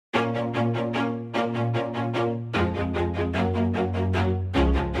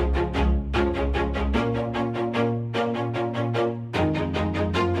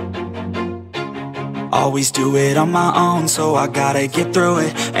Always do it on my own, so I gotta get through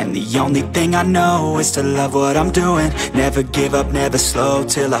it. And the only thing I know is to love what I'm doing. Never give up, never slow,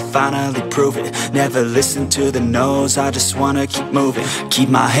 till I finally prove it. Never listen to the no's, I just wanna keep moving. Keep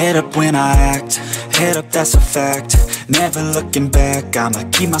my head up when I act, head up, that's a fact. Never looking back, I'ma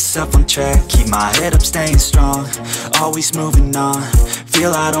keep myself on track. Keep my head up, staying strong, always moving on.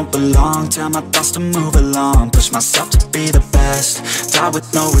 Feel I don't belong, tell my thoughts to move along. Push myself to be the best, die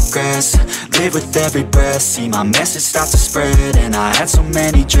with no regrets. Live with every breath, see my message start to spread. And I had so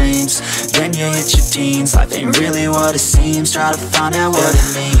many dreams, then you hit your teens. Life ain't really what it seems, try to find out what it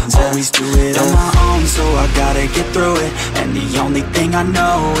means. Always do it on my own, so I gotta get through it. And the only thing I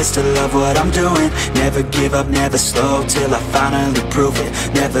know is to love what I'm doing. Never give up, never slow, till I finally prove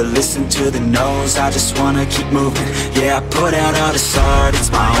it. Never listen to the no's, I just wanna keep moving. Yeah, I put out all this art, it's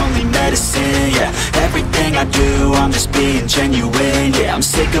my only medicine. Yeah, everything I do, I'm just being genuine. Yeah, I'm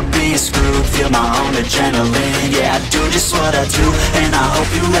sick of being screwed, feel my own adrenaline. Yeah, I do just what I do, and I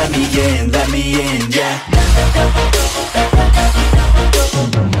hope you let me in, yeah.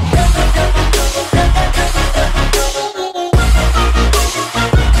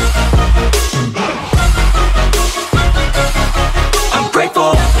 I'm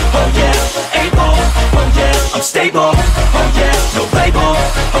grateful, oh yeah, able, oh yeah, I'm stable, oh yeah, no label,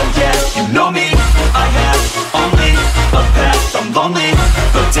 oh yeah, you know me, I have only a path, I'm lonely,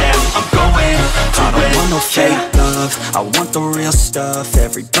 but damn, I'm going to win. I don't want no fake love, I want the real stuff.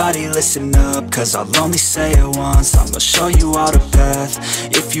 Everybody listen up, cause I'll only say it once. I'm gonna show you all the path,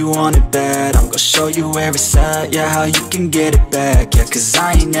 if you want it bad. I'm gonna show you where it's at, yeah, how you can get it back. Yeah, cause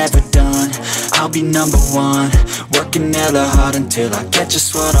I ain't never done, I'll be number one. Working hella hard until I get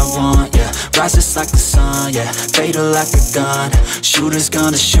just what I want, yeah. Rises like the sun, yeah, fatal like a gun. Shooter's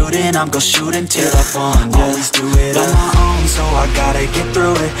gonna shoot and I'm gonna shoot until I won, yeah. Always do it on my own, so I gotta get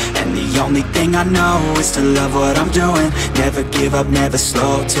through it. And the only thing I know is to love what I'm doing. Never give up, never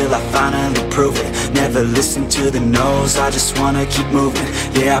slow, till I finally prove it. Never listen to the no's, I just wanna keep moving.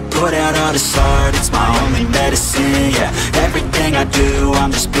 Yeah, I put out all this art, it's my only medicine. Yeah, everything I do,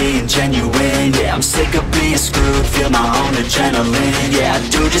 I'm just being genuine. Yeah, I'm sick of being screwed, feel my own adrenaline. Yeah, I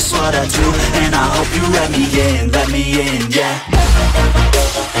do just what I do, and I hope you let me in, yeah.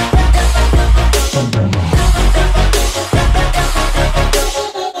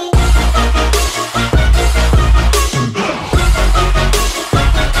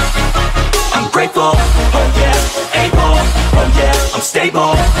 Grateful, oh yeah, able, oh yeah, I'm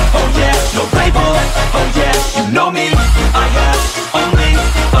stable, oh yeah, no label, oh yeah, you know me, I have only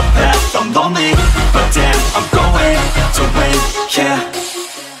a path, I'm lonely, but damn, I'm going to win, yeah.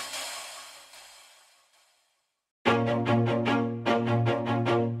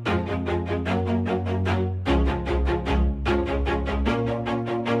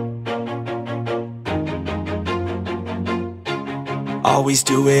 Always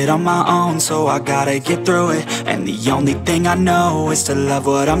do it on my own, so I gotta get through it. And the only thing I know is to love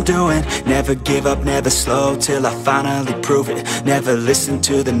what I'm doing. Never give up, never slow, till I finally prove it. Never listen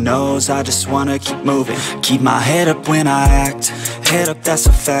to the no's, I just wanna keep moving. Keep my head up when I act, head up, that's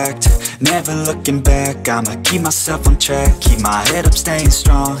a fact. Never looking back, I'ma keep myself on track. Keep my head up, staying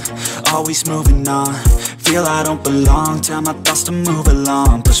strong, always moving on. Feel I don't belong, tell my thoughts to move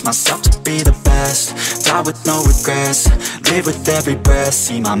along. Push myself to be the best, die with no regrets. Live with every breath,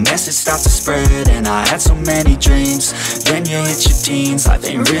 see my message start to spread. And I had so many dreams, then you hit your teens. Life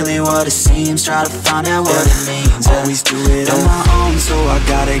ain't really what it seems, try to find out what it means. Always do it on my own, so I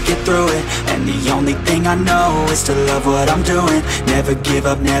gotta get through it. And the only thing I know is to love what I'm doing. Never give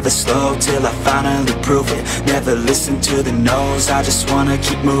up, never slow, till I finally prove it. Never listen to the no's, I just wanna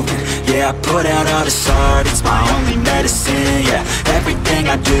keep moving. Yeah, I put out all this art, it's my only medicine. Yeah, everything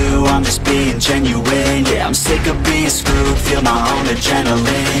I do, I'm just being genuine. Yeah, I'm sick of being screwed, feel my own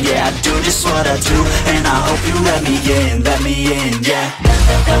adrenaline. Yeah, I do just what I do, and I hope you let me in, yeah.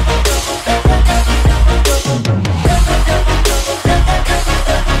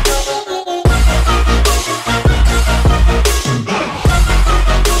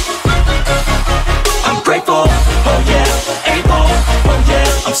 I'm grateful, oh yeah, able, oh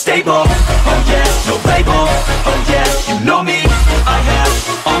yeah, I'm stable, oh yeah, no label, oh yeah, you know me, I have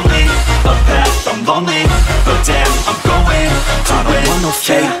only a path, I'm lonely, but damn, I'm going to win. I don't want no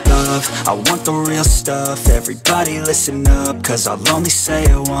fake love, I want the real stuff. Everybody listen up, cause I'll only say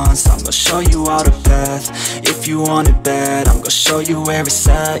it once. I'm gonna show you all the path, if you want it bad. I'm gonna show you where it's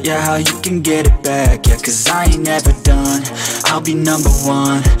at, yeah, how you can get it back. Yeah, cause I ain't never done, I'll be number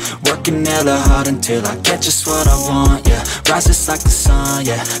one. Working hella hard until I get just what I want, yeah. Rises like the sun,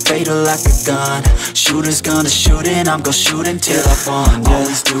 yeah, fatal like a gun. Shooters gonna shoot and I'm gonna shoot until I won, yeah.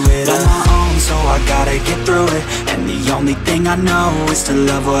 Always do it on my own, so I gotta get through it. And the only thing I know is to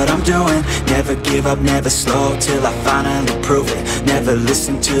love what I'm doing. Never give up, never slow, till I finally prove it. Never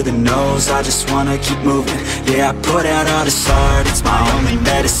listen to the no's, I just wanna keep moving. Yeah, I put out all this art, it's my only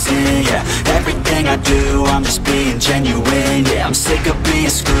medicine, yeah. Everything I do, I'm just being genuine, yeah. I'm sick of being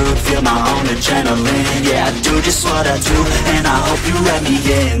screwed, feel my own adrenaline, yeah. I do just what I do, and I hope you let me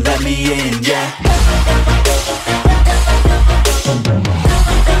in, yeah.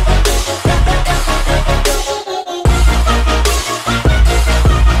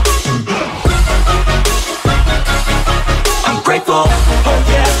 I'm grateful, oh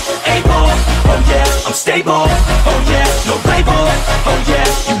yeah, able, oh yeah, I'm stable, oh yeah, no label, oh yeah,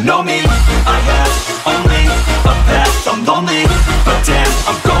 you know me, I have only a path, I'm lonely, but damn,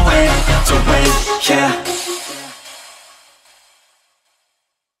 I'm going to win, yeah.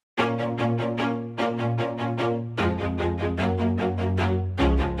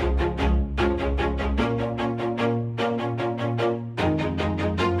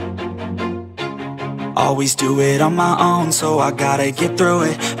 Always do it on my own, so I gotta get through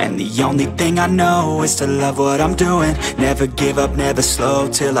it. And the only thing I know is to love what I'm doing. Never give up, never slow,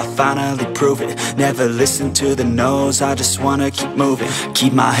 till I finally prove it. Never listen to the no's, I just wanna keep moving.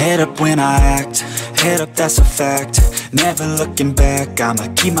 Keep my head up when I act, head up, that's a fact. Never looking back, I'ma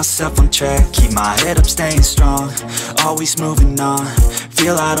keep myself on track. Keep my head up, staying strong, always moving on.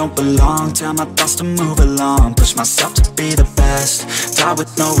 Feel I don't belong, tell my thoughts to move along. Push myself to be the best, die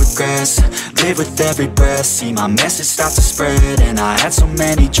with no regrets. Live with every breath, see my message start to spread. And I had so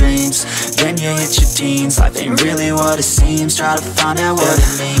many dreams, then you hit your teens. Life ain't really what it seems, try to find out what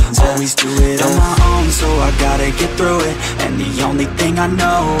it means. Always do it on my own, so I gotta get through it. And the only thing I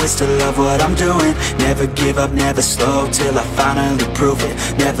know is to love what I'm doing. Never give up, never slow, till I finally prove it.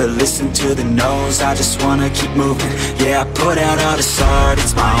 Never listen to the no's, I just wanna keep moving. Yeah, I put out all this art,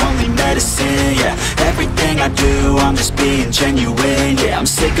 it's my only medicine, yeah. Everything I do, I'm just being genuine, yeah. I'm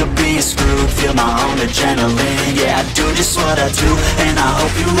sick of being screwed, feel my own adrenaline, yeah. I do just what I do, and I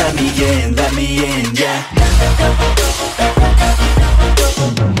hope you let me in, yeah.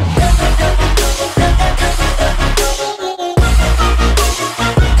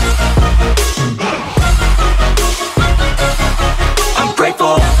 I'm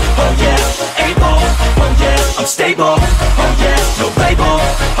grateful, oh yeah, able, oh yeah, I'm stable, oh yeah, no label,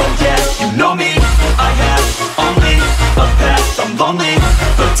 oh yeah, you know me, I have only a path, I'm lonely,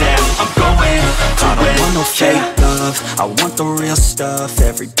 but damn, I'm going to win. I don't want no fake love, I want the real stuff.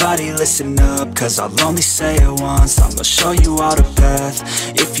 Everybody listen up, cause I'll only say it once. I'm gonna show you all the path,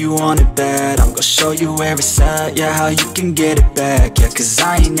 if you want it bad. I'm gonna show you where it's at, yeah, how you can get it back. Yeah, cause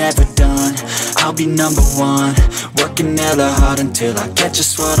I ain't never done, I'll be number one. Working hella hard until I get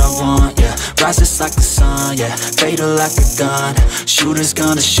just what I want, yeah. Rises like the sun, yeah, fatal like a gun. Shooters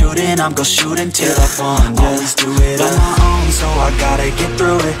gonna shoot and I'm gonna shoot until I won, yeah. Always do it on my own, so I gotta get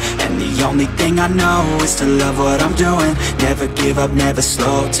through it. And the only thing I know is to love what I'm doing. Never give up, never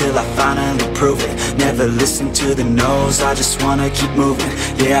slow, till I finally prove it. Never listen to the no's, I just wanna keep moving.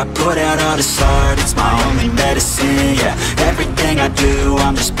 Yeah, I put out all this art, it's my only medicine, yeah. Everything I do,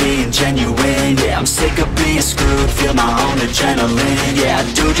 I'm just being genuine, yeah. I'm sick of being screwed, feel my own adrenaline, yeah.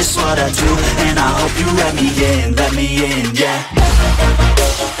 I do just what I do, and I hope you let me in, yeah.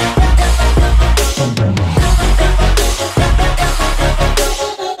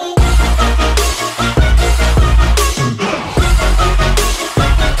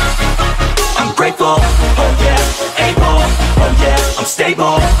 I'm grateful, oh yeah, able, oh yeah, I'm stable,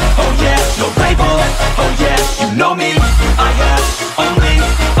 oh yeah, no label, oh yeah, you know me, I have only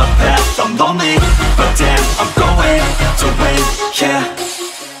a path, I'm lonely, but damn, I'm going to win, yeah.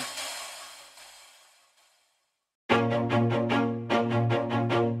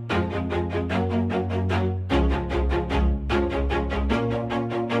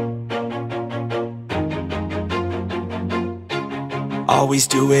 Always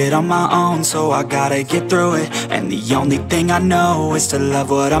do it on my own, so I gotta get through it. And the only thing I know is to love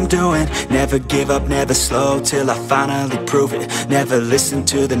what I'm doing. Never give up, never slow, till I finally prove it. Never listen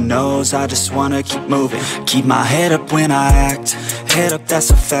to the no's, I just wanna keep moving. Keep my head up when I act, head up, that's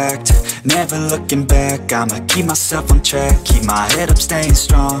a fact. Never looking back, I'ma keep myself on track. Keep my head up, staying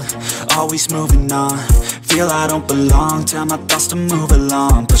strong, always moving on. Feel I don't belong, tell my thoughts to move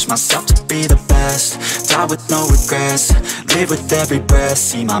along. Push myself to be the best, die with no regrets. Live with every breath,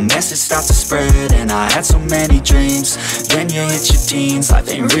 see my message start to spread. And I had so many dreams, then you hit your teens. Life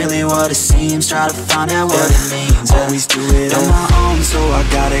ain't really what it seems, try to find out what it means. Always do it on my own, so I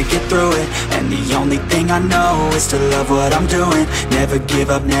gotta get through it. And the only thing I know is to love what I'm doing. Never give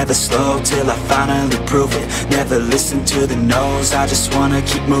up, never slow, till I finally prove it. Never listen to the no's, I just wanna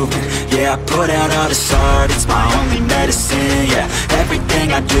keep moving. Yeah, I put out all this art, it's my only medicine. Yeah,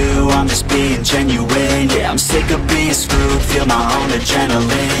 everything I do, I'm just being genuine. Yeah, I'm sick of being screwed, feel my own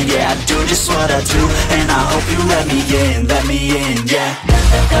adrenaline. Yeah, I do just what I do, and I hope you let me in, yeah.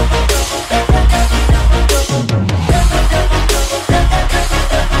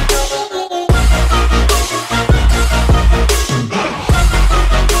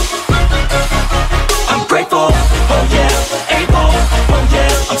 I'm grateful, oh yeah, able, oh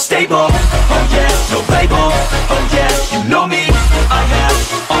yeah, I'm stable, oh yeah, no label, oh yeah, you know me, I have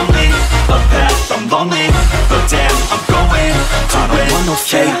only a path, I'm lonely, but damn, I'm going to win. I don't want no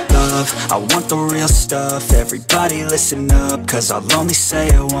fake love, I want the real stuff. Everybody listen up, cause I'll only say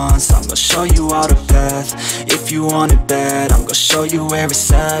it once. I'm gonna show you all the path, if you want it bad. I'm gonna show you where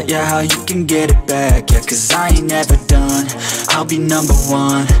it's at, yeah, how you can get it back. Yeah, cause I ain't never done, I'll be number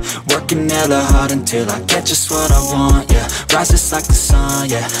one. Working hella hard until I get just what I want, yeah. Rises like the sun,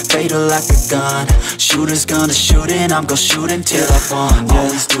 yeah, fatal like a gun. Shooters gonna shoot and I'm gonna shoot until I won, yeah.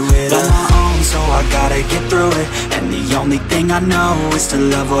 Always do it on my own, so I gotta get through it. And the only thing I know is to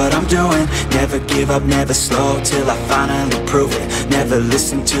love what I'm doing. Never give up, never slow, till I finally prove it. Never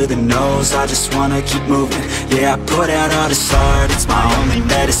listen to the no's, I just wanna keep moving. Yeah, I put out all this art, it's my only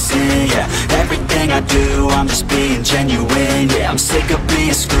medicine. Yeah, everything I do, I'm just being genuine. Yeah, I'm sick of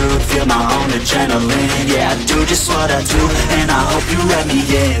being screwed, feel my own adrenaline. Yeah, I do just what I do, and I hope you let me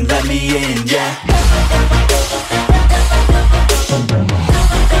in, yeah.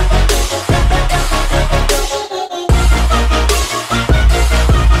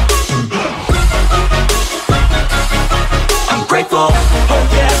 I'm grateful, oh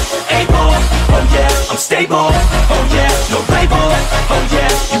yeah, able, oh yeah, I'm stable, oh yeah, no label, oh yeah,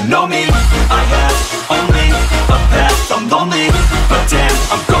 you know me, I have only a path, I'm lonely, but damn,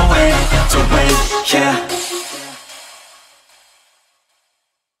 I'm going to win, yeah.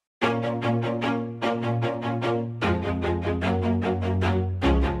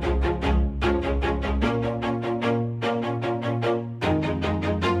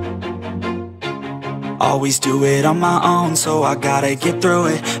 Always do it on my own, so I gotta get through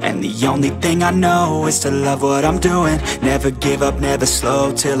it. And the only thing I know is to love what I'm doing. Never give up, never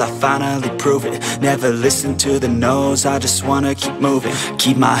slow, till I finally prove it. Never listen to the no's, I just wanna keep moving.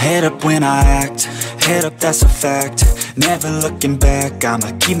 Keep my head up when I act, head up, that's a fact. Never looking back,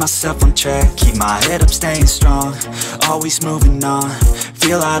 I'ma keep myself on track. Keep my head up, staying strong, always moving on.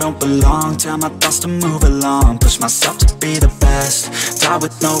 Feel I don't belong, tell my thoughts to move along. Push myself to be the best, die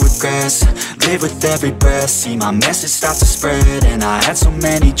with no regrets. Live with every breath, see my message start to spread. And I had so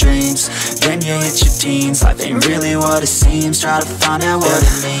many dreams, then you hit your teens. Life ain't really what it seems, try to find out what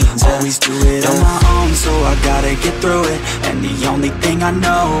it means. Always do it on my own, so I gotta get through it. And the only thing I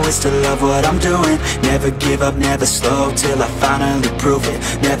know is to love what I'm doing. Never give up, never slow, till I finally prove it.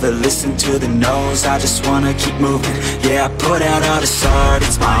 Never listen to the no's, I just wanna keep moving. Yeah, I put out all this art,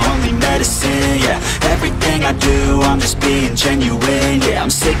 it's my only medicine. Yeah, everything I do, I'm just being genuine. Yeah, I'm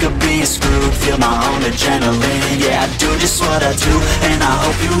sick of being screwed, feel my own adrenaline. Yeah, I do just what I do, and I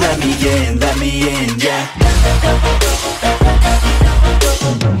hope you let me in, yeah.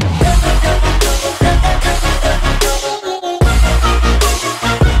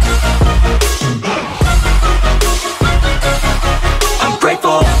 I'm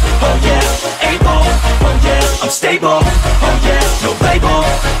grateful, oh yeah, able, oh yeah, I'm stable, oh yeah, no label,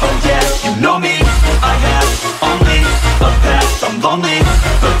 oh yeah, you know me, I have only a path, I'm lonely,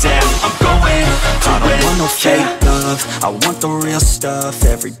 but damn, I'm going to win. I don't want no fake love, I want the real stuff.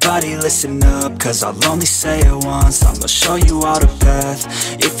 Everybody listen up, cause I'll only say it once. I'm gonna show you all the path,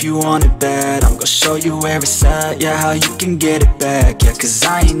 if you want it bad. I'm gonna show you where it's at, yeah, how you can get it back. Yeah, cause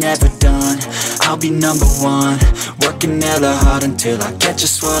I ain't never done, I'll be number one. Working hella hard until I get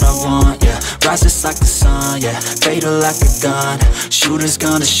just what I want, yeah. Rises like the sun, yeah, fatal like a gun. Shooters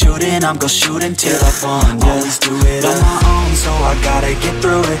gonna shoot and I'm gonna shoot until I won, yeah. Always do it on my own, so I gotta get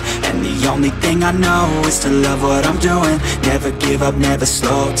through it. And the only thing I know is to love what I'm doing. Never give up, never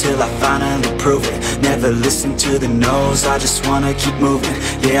slow, till I finally prove it. Never listen to the no's, I just wanna keep moving.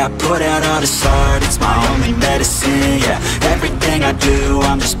 Yeah, I put out all this art, it's my only medicine. Yeah, everything I do,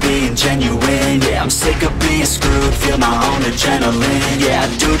 I'm just being genuine. Yeah, I'm sick of being screwed, feel my own adrenaline. Yeah, I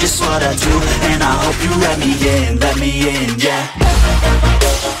do just what I do, and I hope you let me in, yeah.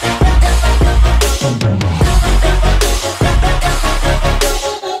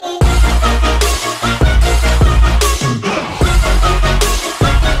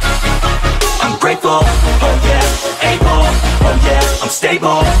 Grateful, oh yeah, able, oh yeah, I'm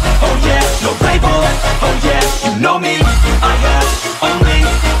stable, oh yeah, no label, oh yeah, you know me, I have only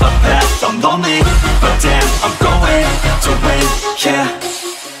a path, I'm lonely, but damn, I'm going to win, yeah.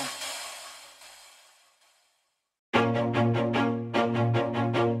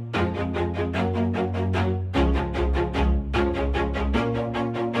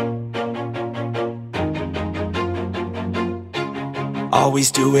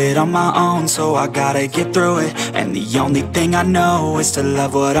 Always do it on my own, so I gotta get through it. And the only thing I know is to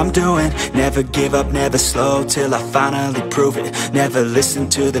love what I'm doing. Never give up, never slow, till I finally prove it. Never listen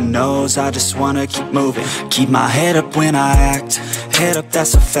to the no's, I just wanna keep moving. Keep my head up when I act, head up,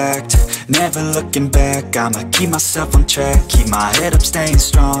 that's a fact. Never looking back, I'ma keep myself on track. Keep my head up, staying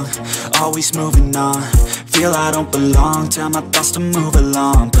strong, always moving on. Feel I don't belong, tell my thoughts to move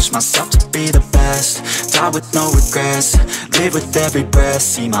along. Push myself to be the best, die with no regrets. Live with every breath,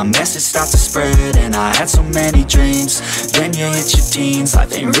 see my message start to spread. And I had so many dreams, then you hit your teens.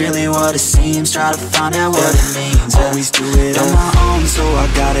 Life ain't really what it seems, try to find out what it means. Always do it on my own, so I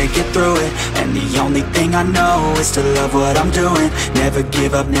gotta get through it. And the only thing I know is to love what I'm doing. Never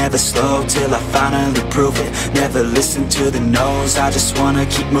give up, never slow, till I finally prove it. Never listen to the no's, I just wanna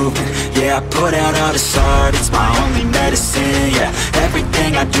keep moving. Yeah, I put out all this art, it's my only medicine. Yeah,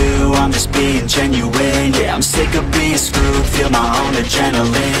 everything I do, I'm just being genuine. Yeah, I'm sick of being screwed, feel my own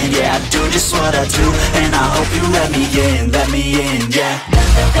adrenaline. Yeah, I do just what I do, and I hope you let me in, yeah.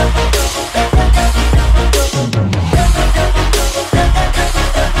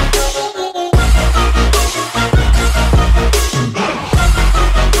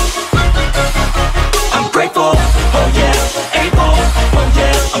 Grateful, oh yeah, able, oh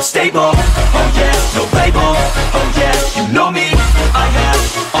yeah, I'm stable, oh yeah, no label, oh yeah, you know me, I have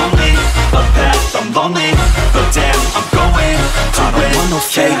only a path, I'm lonely, but damn, I'm going to win. I don't want no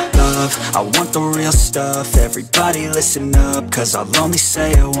fake love, I want the real stuff. Everybody listen up, cause I'll only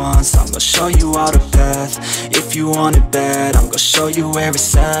say it once. I'm gonna show you all the path, if you want it bad. I'm gonna show you where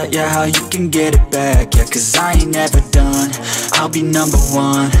it's at, yeah, how you can get it back. Yeah, cause I ain't never done, I'll be number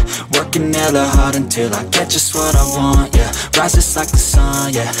one. Working hella hard until I get just what I want, yeah. Rises like the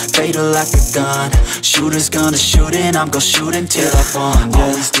sun, yeah, fatal like a gun. Shooter's gonna shoot and I'm gonna shoot until I won, yeah.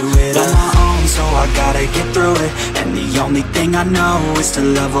 Always do it on my own, so I gotta get through it. And the only thing I know is to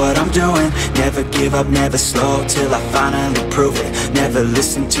love what I'm doing. Never give up, never slow, till I finally prove it. Never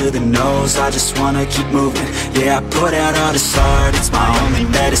listen to the no's, I just wanna keep moving. Yeah, I put out all this art, it's my only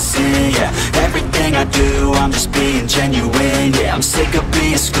medicine. Yeah, everything I do, I'm just being genuine. Yeah, I'm sick of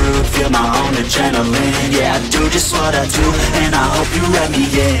being screwed, feel my own adrenaline. Yeah, I do just what I do, and I hope you let me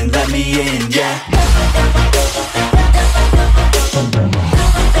in, yeah.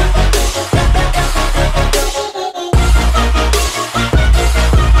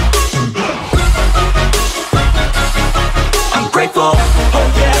 Grateful, oh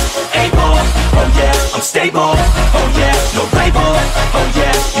yeah, able, oh yeah, I'm stable, oh yeah, no label, oh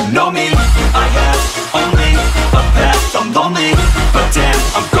yeah, you know me, I have only a path, I'm lonely, but damn,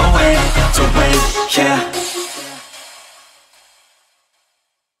 I'm going to win, yeah.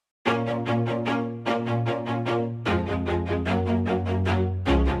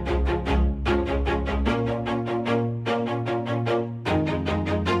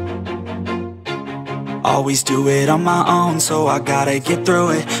 Always do it on my own, so I gotta get through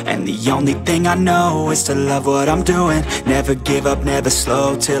it. And the only thing I know is to love what I'm doing. Never give up, never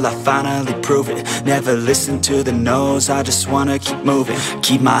slow, till I finally prove it. Never listen to the no's, I just wanna keep moving.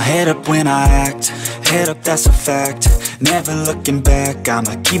 Keep my head up when I act, head up, that's a fact. Never looking back,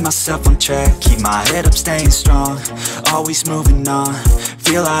 I'ma keep myself on track. Keep my head up, staying strong, always moving on.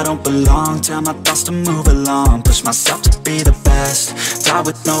 Feel I don't belong, tell my thoughts to move along. Push myself to be the best, die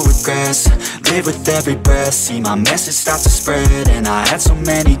with no regrets. Live with every breath, see my message start to spread. And I had so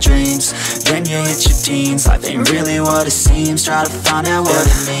many dreams, then you hit your teens. Life ain't really what it seems, try to find out what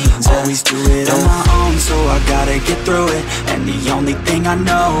it means. Always do it on my own, so I gotta get through it. And the only thing I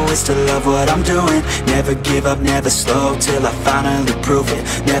know is to love what I'm doing. Never give up, never slow, till I finally prove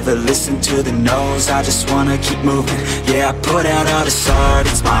it. Never listen to the no's, I just wanna keep moving. Yeah, I put out all this art, start,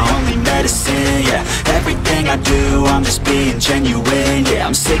 it's my only medicine, yeah. Everything I do, I'm just being genuine, yeah.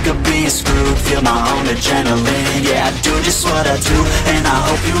 I'm sick of being screwed, feel my own adrenaline, yeah. I do just what I do, and I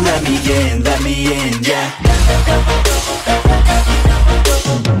hope you let me in, yeah.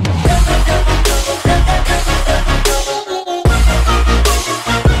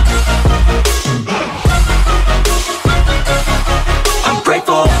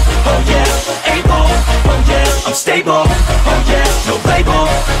 Grateful, oh yeah, able, oh yeah, I'm stable, oh yeah, no label,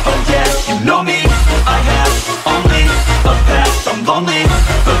 oh yeah, you know me, I have only a path, I'm lonely,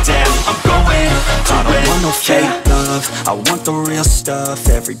 but damn, I'm going to win. I don't want no fake love, I want the real stuff.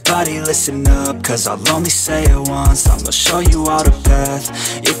 Everybody listen up, cause I'll only say it once. I'm gonna show you all the path,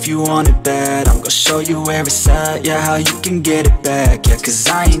 if you want it bad. I'm gonna show you where it's at, yeah, how you can get it back, yeah. Cause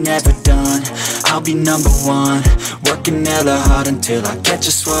I ain't never done, I'll be number one, working hella hard until I get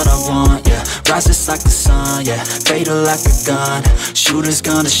just what I want, yeah. Rises like the sun, yeah, fatal like a gun. Shooters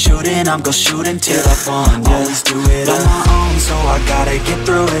gonna shoot and I'm gonna shoot until I won, yeah. Always do it on my own, so I gotta get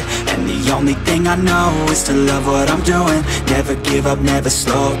through it. And the only thing I know is to love what I'm doing. Never give up, never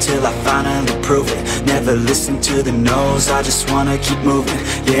slow, till I finally prove it. Never listen to the no's, I just wanna keep moving.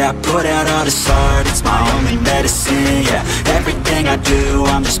 Yeah, I put out all this art, it's my only medicine, yeah. Everything I do,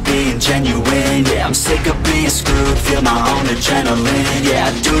 I'm just being genuine, yeah. I'm sick of being screwed, feel my own adrenaline, yeah.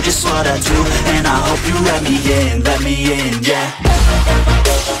 I do just what I do, and I hope you let me in, yeah.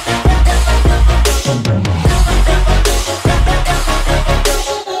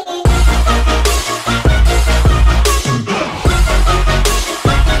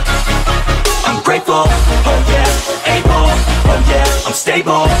 I'm grateful, oh yeah, able, oh yeah, I'm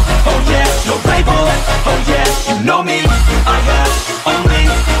stable, oh yeah, no label, oh yeah, you know me, I have only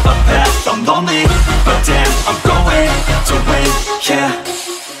a path, I'm lonely, but damn, I'm going to win, yeah.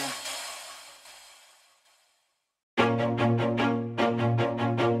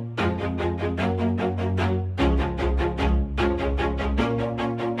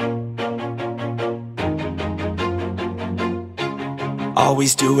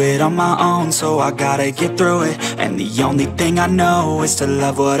 Always do it on my own, so I gotta get through it. And the only thing I know is to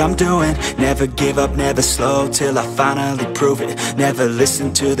love what I'm doing. Never give up, never slow, till I finally prove it. Never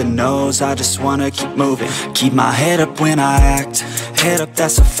listen to the no's, I just wanna keep moving. Keep my head up when I act, head up,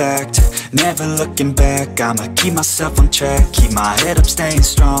 that's a fact. Never looking back, I'ma keep myself on track. Keep my head up, staying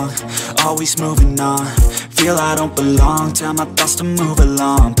strong, always moving on. Feel I don't belong, tell my thoughts to move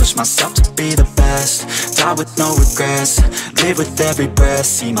along. Push myself to be the best, die with no regrets. Live with every breath,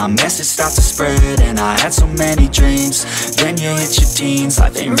 see my message start to spread. And I had so many dreams, then you hit your teens.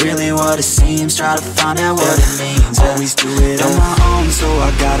 Life ain't really what it seems, try to find out what it means. Always do it on my own, so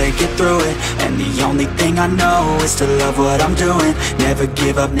I gotta get through it. And the only thing I know is to love what I'm doing. Never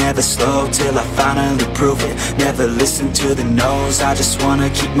give up, never slow, till I finally prove it. Never listen to the no's, I just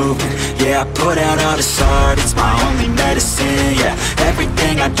wanna keep moving. Yeah, I put out all this art, it's my only medicine, yeah.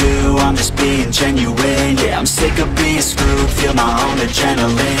 Everything I do, I'm just being genuine, yeah. I'm sick of being screwed, feel my own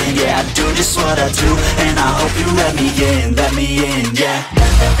adrenaline, yeah. I do just what I do, and I hope you let me in, yeah.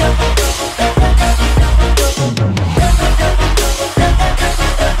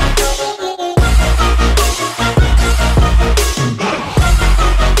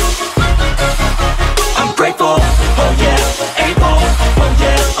 I'm grateful, oh yeah, able, oh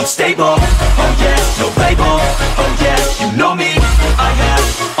yeah, I'm stable, oh yeah, no label, oh yeah, you know me, I have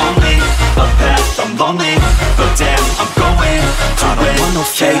only a path, I'm lonely, but damn, I'm going to win. I don't want no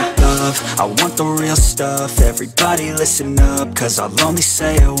fake love, I want the real stuff. Everybody listen up, cause I'll only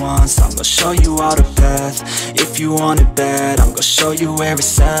say it once. I'm gonna show you all the path, if you want it bad. I'm gonna show you where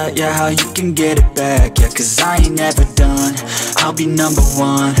it's at, yeah, how you can get it back, yeah. Cause I ain't never done, I'll be number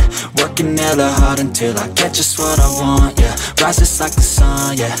one, working hella hard until I get just what I want, yeah. Rises like the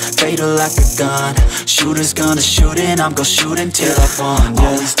sun, yeah, fatal like a gun. Shooters gonna shoot and I'm gonna shoot until I won, yeah.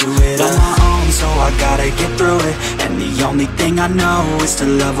 Always do it on my own, so I gotta get through it. And the only thing I know is to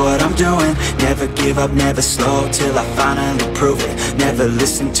love what I'm doing. Never give up, never slow, till I finally prove it. Never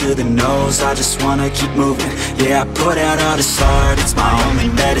listen to the no's, I just wanna keep moving. Yeah, I put out all this art, it's my only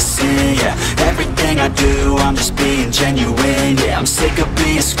medicine, yeah. Everything I do, I'm just being genuine, yeah. I'm sick of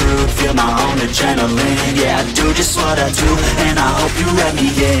being screwed, feel my own adrenaline, yeah. I do just what I do, and I hope you let me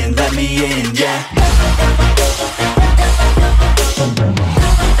in, yeah.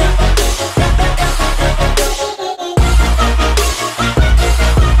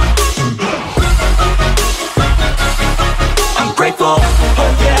 I'm grateful,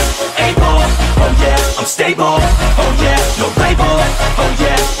 oh yeah, able, oh yeah, I'm stable, oh yeah, no label, oh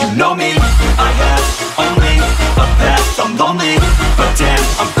yeah, you know me, I have only a path, I'm lonely, but damn,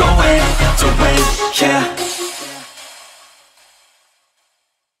 I'm going to win, yeah.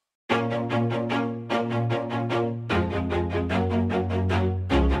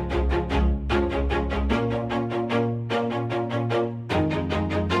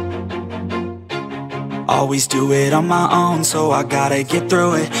 Always do it on my own, so I gotta get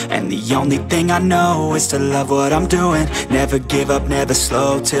through it. And the only thing I know is to love what I'm doing. Never give up, never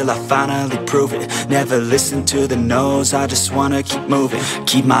slow, till I finally prove it. Never listen to the no's, I just wanna keep moving.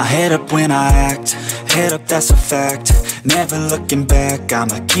 Keep my head up when I act, head up, that's a fact. Never looking back,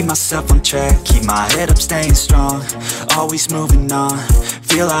 I'ma keep myself on track. Keep my head up, staying strong, always moving on.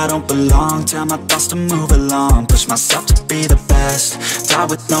 Feel I don't belong, tell my thoughts to move along. Push myself to be the best, die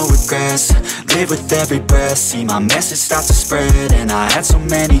with no regrets. Live with every breath, see my message start to spread. And I had so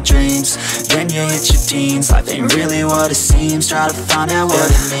many dreams, then you hit your teens. Life ain't really what it seems, try to find out what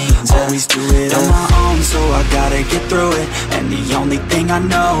it means. Always do it on my own, so I gotta get through it. And the only thing I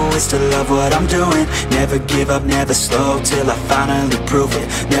know is to love what I'm doing. Never give up, never slow, till I finally prove it.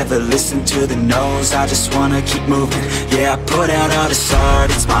 Never listen to the no's, I just wanna keep moving. Yeah, I put out all this art,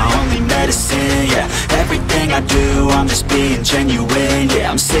 it's my only medicine. Yeah, everything I do, I'm just being genuine. Yeah,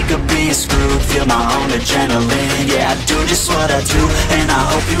 I'm sick of being screwed, feel my own adrenaline. Yeah, I do just what I do, and I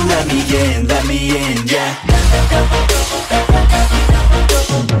hope you let me in, yeah.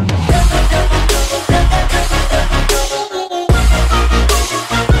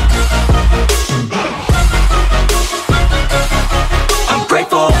 I'm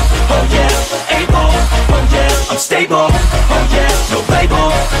grateful, oh yeah, able, oh yeah, I'm stable, oh yeah, no label,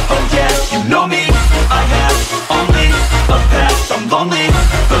 oh yeah, you know me, I have only a path, I'm lonely,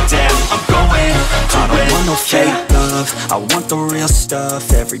 but damn, I'm going to win. I don't want no fake love, I want the real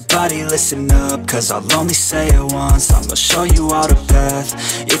stuff. Everybody listen up, cause I'll only say it once. I'm gonna show you all the path,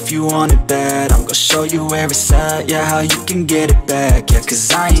 if you want it bad. I'm gonna show you where it's at, yeah, how you can get it back. Yeah,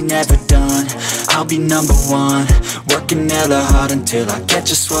 cause I ain't never done, I'll be number one. Working hella hard until I get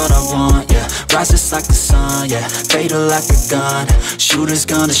just what I want, yeah. Rises like the sun, yeah, fatal like a gun. Shooter's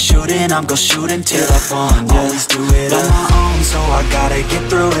gonna shoot and I'm gonna shoot until I won, yeah. Always do it on my own, so I gotta get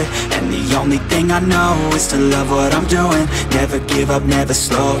through it. And the only thing I know is to love what I'm doing. Never give up, never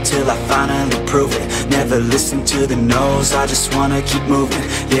slow, till I finally prove it. Never listen to the no's, I just wanna keep moving.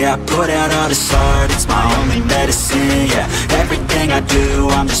 Yeah, I put out all this art, it's my only medicine. Yeah, everything I do,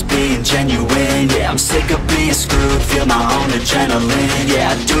 I'm just being genuine. Yeah, I'm sick of being screwed, feel my own adrenaline.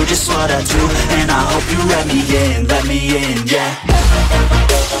 Yeah, I do just what I do, and I hope you let me in, yeah.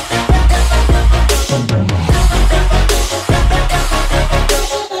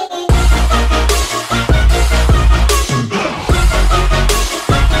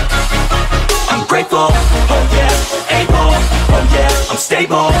 Grateful, oh yeah, able, oh yeah, I'm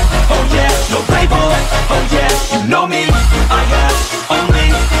stable, oh yeah, no label, oh yeah, you know me, I have only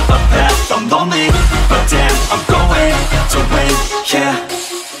a path, I'm lonely, but damn, I'm going to win, yeah.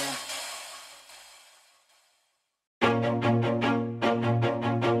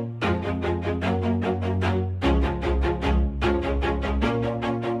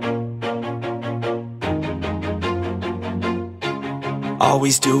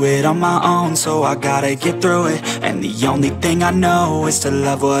 Always do it on my own, so I gotta get through it. And the only thing I know is to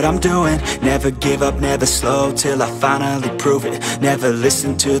love what I'm doing. Never give up, never slow, till I finally prove it. Never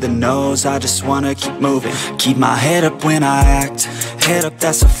listen to the no's, I just wanna keep moving. Keep my head up when I act, head up,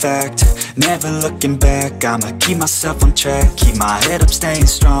 that's a fact. Never looking back, I'ma keep myself on track. Keep my head up, staying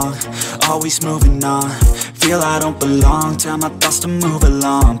strong, always moving on. Feel I don't belong, tell my thoughts to move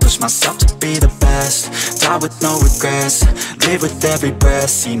along. Push myself to be the best, die with no regrets. Live with every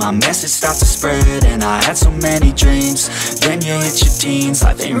breath, see my message start to spread. And I had so many dreams, then you hit your teens.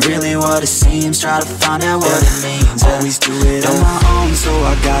 Life ain't really what it seems, try to find out what it means. Always do it on my own, so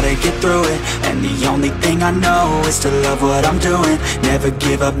I gotta get through it. And the only thing I know is to love what I'm doing. Never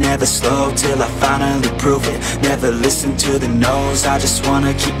give up, never slow, till I finally prove it. Never listen to the no's, I just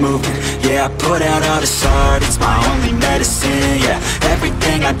wanna keep moving. Yeah, I put out all this art, it's my only medicine. Yeah,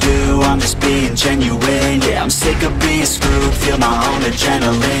 everything I do, I'm just being genuine. Yeah, I'm sick of being screwed, feel my own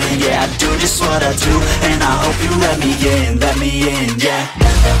adrenaline. Yeah, I do just what I do, and I hope you let me in, yeah.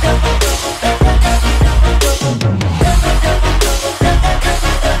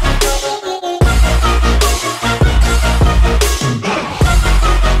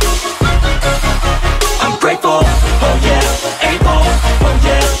 I'm grateful, oh yeah, able, oh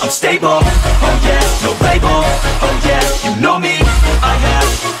yeah, I'm stable, oh yeah, no label, oh yeah, you know me, I have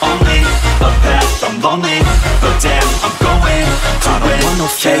only a path, I'm lonely, but damn, I'm going to win. I don't want no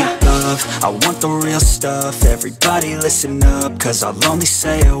fake love, love, I want the real stuff. Everybody listen up, cause I'll only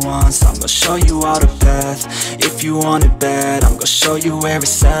say it once. I'm gonna show you all the path. If you want it bad, I'm gonna show you where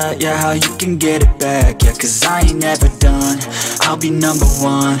it's at. Yeah, how you can get it back. Yeah, cause I ain't never done. I'll be number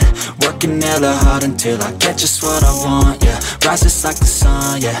one, working hella hard until I get just what I want. Yeah, rises like the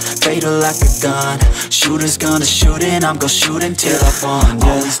sun, yeah, fatal like a gun. Shooter's gonna shoot and I'm gonna shoot until I won.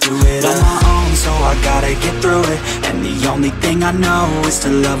 Yeah, always do it on my own, so I gotta get through it. And the only thing I know is to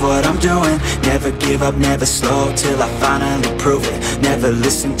love what I'm doing. Never give up, never slow, till I finally prove it. Never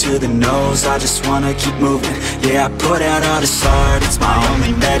listen to the no's, I just wanna keep moving. Yeah, I put out all this art, it's my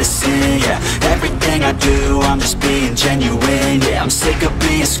only medicine. Yeah, everything I do, I'm just being genuine. Yeah, I'm sick of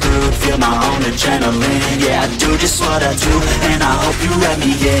being screwed, feel my own adrenaline. Yeah, I do just what I do, and I hope you let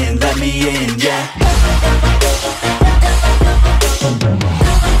me in, yeah.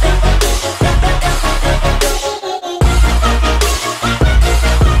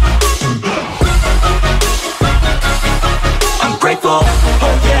 Grateful,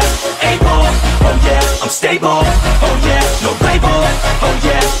 oh yeah, able, oh yeah, I'm stable, oh yeah, no label, oh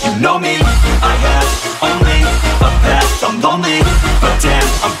yeah, you know me, I have only a path, I'm lonely, but damn,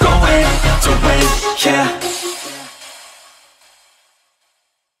 I'm going to win, yeah.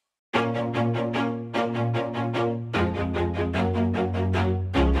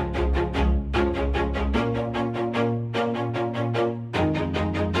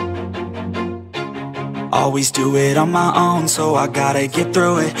 Always do it on my own, so I gotta get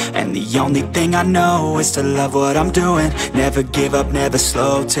through it. And the only thing I know is to love what I'm doing. Never give up, never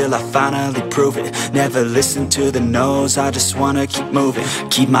slow, till I finally prove it. Never listen to the no's, I just wanna keep moving.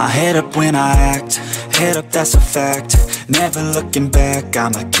 Keep my head up when I act, head up, that's a fact. Never looking back,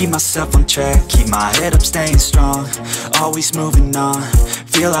 I'ma keep myself on track. Keep my head up, staying strong, always moving on.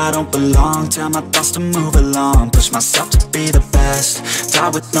 Feel I don't belong, tell my thoughts to move along. Push myself to be the best, die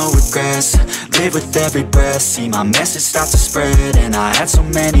with no regrets. Live with every breath, see my message start to spread. And I had so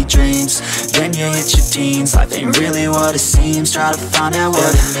many dreams, then you hit your teens. Life ain't really what it seems, try to find out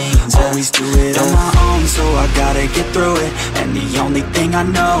what it means. Always do it on my own, so I gotta get through it. And the only thing I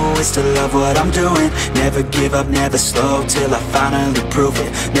know is to love what I'm doing. Never give up, never slow, till I finally prove it.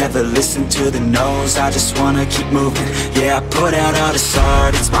 Never listen to the no's, I just wanna keep moving. Yeah, I put out all this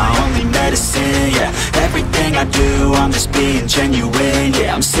art, it's my only medicine. Yeah, everything I do, I'm just being genuine.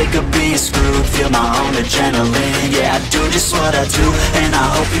 Yeah, I'm sick of being screwed, feel my own adrenaline. Yeah, I do just what I do, and I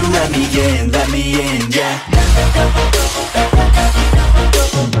hope you let me in, yeah.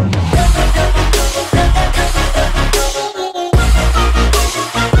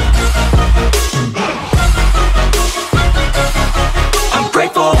 I'm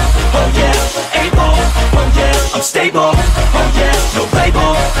grateful, oh yeah, able, oh yeah, I'm stable, oh yeah, no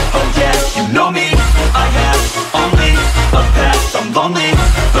label, oh yeah, you know me, I have only a path, I'm lonely,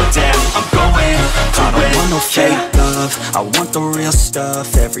 but damn, I'm going to win. I don't want no fake love, I want the real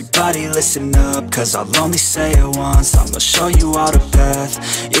stuff. Everybody listen up, cause I'll only say it once. I'm gonna show you all the path.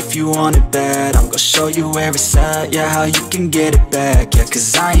 If you want it bad, I'm gonna show you where it's at. Yeah, how you can get it back. Yeah,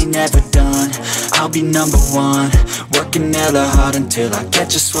 cause I ain't never done, I'll be number one, working hella hard until I get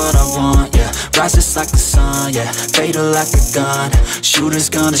just what I want. Yeah, rises like the sun, yeah, fatal like a gun. Shooter's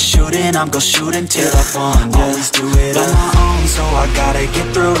gonna shoot and I'm gonna shoot until I won. Yeah, always do it on my own, so I gotta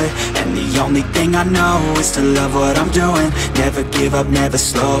get through it. And the only thing I know is to love what I'm doing. Never give up, never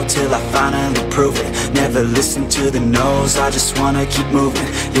slow, till I finally prove it. Never listen to the no's, I just wanna keep moving.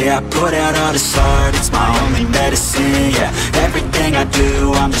 Yeah, I put out all this art, it's my only medicine. Yeah, everything I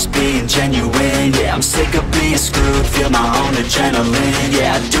do, I'm just being genuine. Yeah, I'm sick of being screwed, feel my own adrenaline.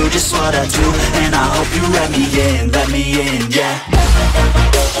 Yeah, I do just what I do, and I hope you let me in, yeah.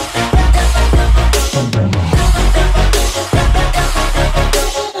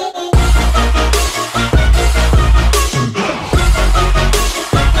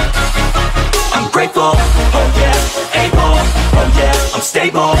 Grateful, oh yeah, able, oh yeah, I'm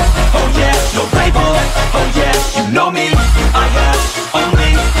stable, oh yeah, no label, oh yeah, you know me, I have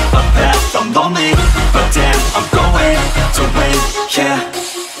only a path, I'm lonely, but damn, I'm going to win, yeah.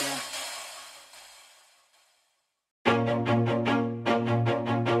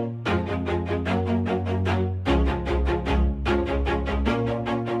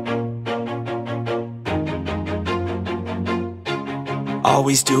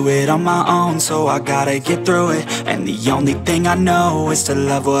 Always do it on my own, so I gotta get through it. And the only thing I know is to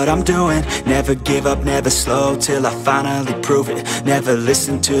love what I'm doing. Never give up, never slow, till I finally prove it. Never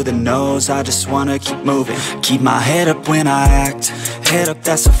listen to the no's, I just wanna keep moving. Keep my head up when I act, head up,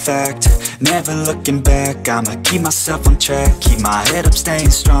 that's a fact. Never looking back, I'ma keep myself on track. Keep my head up, staying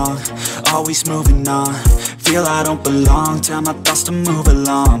strong, always moving on. Feel I don't belong, tell my thoughts to move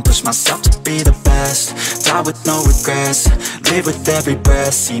along. Push myself to be the best, die with no regrets. Live with every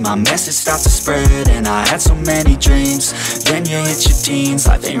breath, see my message start to spread. And I had so many dreams, then you hit your teens.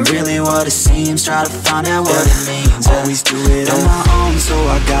 Life ain't really what it seems, try to find out what it means. Always do it on my own, so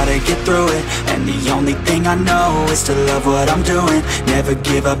I gotta get through it. And the only thing I know is to love what I'm doing. Never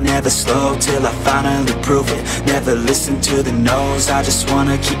give up, never slow, till I finally prove it. Never listen to the no's, I just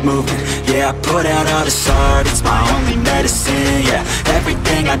wanna keep moving. Yeah, I put out all this art, it's my only medicine. Yeah,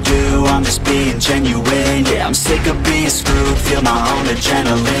 everything I do, I'm just being genuine. Yeah, I'm sick of being screwed, feel my own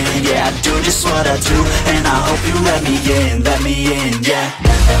adrenaline. Yeah, I do just what I do, and I hope you let me in, yeah.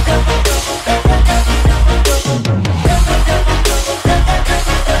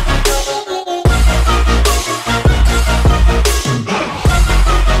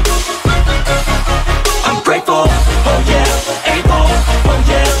 I'm grateful, oh yeah, able, oh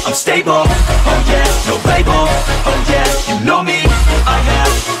yeah, I'm stable, oh yeah, no label, oh yeah, you know me, I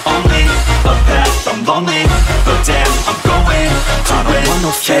have only a path, I'm lonely, but damn, I'm going to win. I don't want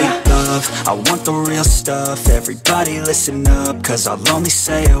no fake love, I want the real stuff. Everybody listen up, cause I'll only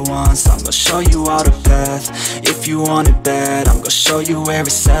say it once. I'm gonna show you all the path, if you want it bad. I'm gonna show you where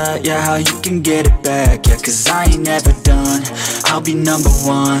it's at, yeah, how you can get it back. Yeah, cause I ain't never done, I'll be number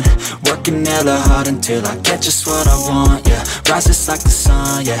one. Working hella hard until I get just what I want, yeah. Rises like the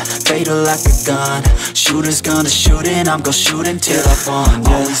sun, yeah, fatal like a gun. Shooters gonna shoot and I'm gonna shoot until I won,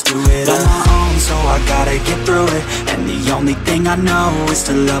 yeah. Always do it on my own, so I gotta get through it. And the only thing I know is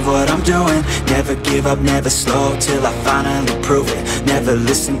to love what I'm doing. Never give up, never slow, till I finally prove it. Never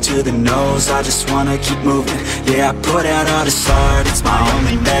listen to the no's, I just wanna keep moving. Yeah, I put out all this art, it's my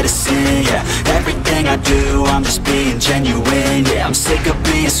only medicine. Yeah, everything I do, I'm just being genuine. Yeah, I'm sick of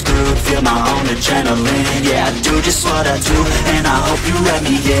being screwed, feel my own adrenaline. Yeah, I do just what I do, and I hope you let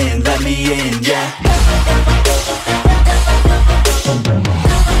me in, yeah.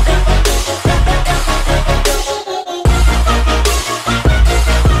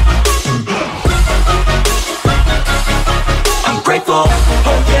 Grateful,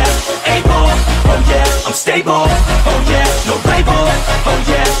 oh yeah, able, oh yeah, I'm stable, oh yeah, no label, oh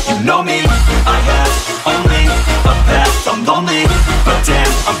yeah, you know me, I have only a path, I'm lonely, but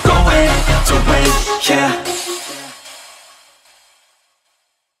damn, I'm going to win, yeah.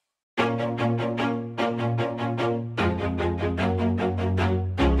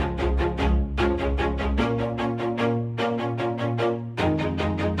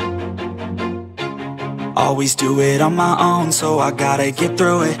 Always do it on my own, so I gotta get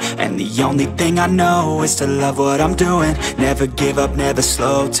through it. And the only thing I know is to love what I'm doing. Never give up, never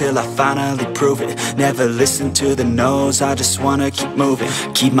slow, till I finally prove it. Never listen to the no's, I just wanna keep moving.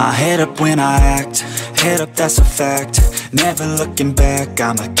 Keep my head up when I act, head up, that's a fact. Never looking back,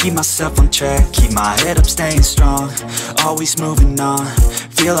 I'ma keep myself on track. Keep my head up, staying strong, always moving on.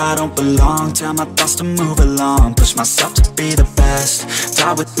 Feel I don't belong, tell my thoughts to move along. Push myself to be the best,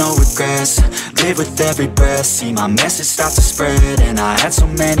 die with no regrets. Live with every breath, see my message start to spread. And I had so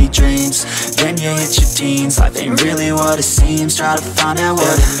many dreams, then you hit your teens. Life ain't really what it seems, try to find out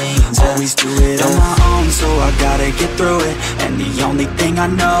what it means. Always do it on my own, so I gotta get through it. And the only thing I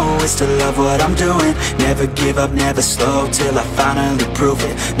know is to love what I'm doing. Never give up, never slow, till I finally prove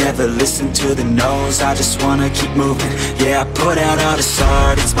it. Never listen to the no's, I just wanna keep moving. Yeah, I put out all this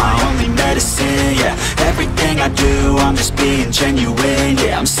art, it's my only medicine. Yeah, everything I do, I'm just being genuine.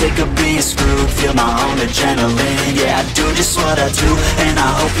 Yeah, I'm sick of being screwed, feel my own adrenaline. Yeah, I do just what I do, and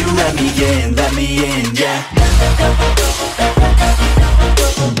I hope you let me in, yeah.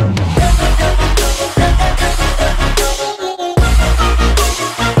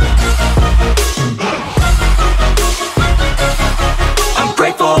 I'm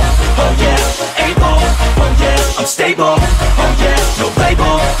grateful, oh yeah, able, oh yeah, I'm stable, oh yeah, no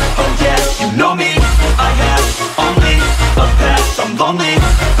label, oh yeah, you know me, I have only a path, I'm lonely,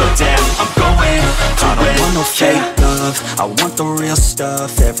 but damn, I'm going to win. I don't want no fake love, I want the real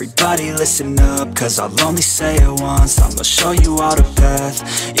stuff. Everybody listen up, cause I'll only say it once. I'm gonna show you all the path,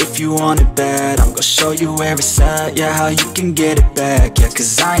 if you want it bad. I'm gonna show you where it's at, yeah, how you can get it back. Yeah,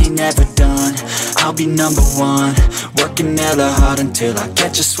 cause I ain't never done, I'll be number one. Working hella hard until I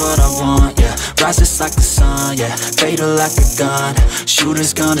get just what I want, yeah. Rises like the sun, yeah, fatal like a gun.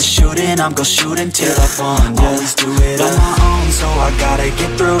 Shooters gonna shoot and I'm gonna shoot until I won, yeah. Always do it on my own, so I gotta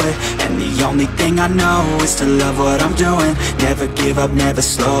get through it. And the only thing I know is to love what what I'm doing. Never give up, never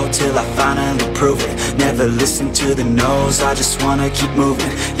slow, till I finally prove it. Never listen to the no's, I just wanna keep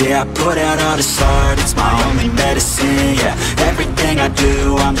moving. Yeah, I put out all this art, it's my only medicine. Yeah, everything I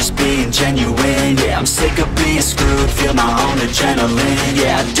do, I'm just being genuine. Yeah, I'm sick of being screwed, feel my own adrenaline.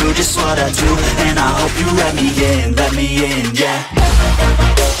 Yeah, I do just what I do, and I hope you let me in, yeah.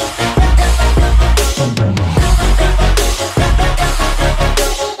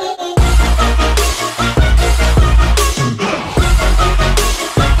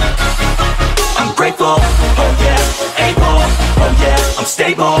 Grateful, oh yeah, able, oh yeah, I'm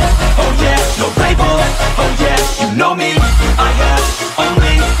stable, oh yeah, no label, oh yeah, you know me, I have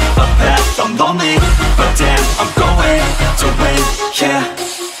only a path, I'm lonely, but damn, I'm going to win, yeah.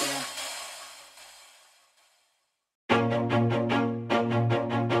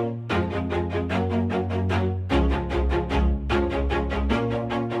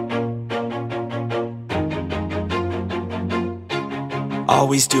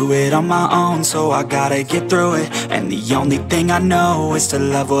 Always do it on my own, so I gotta get through it. And the only thing I know is to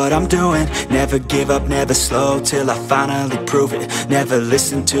love what I'm doing. Never give up, never slow, till I finally prove it. Never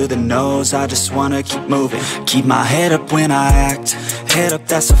listen to the no's, I just wanna keep moving. Keep my head up when I act, head up,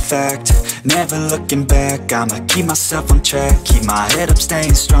 that's a fact. Never looking back, I'ma keep myself on track. Keep my head up,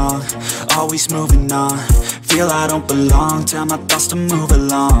 staying strong, always moving on. Feel I don't belong, tell my thoughts to move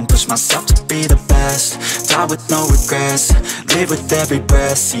along. Push myself to be the best, die with no regrets. Live with every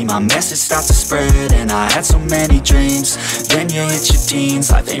breath, see my message start to spread. And I had so many dreams, then you hit your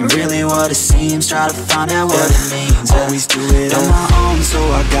teens. Life ain't really what it seems, try to find out what it means. Always do it on my own, so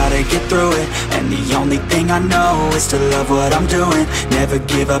I gotta get through it. And the only thing I know is to love what I'm doing. Never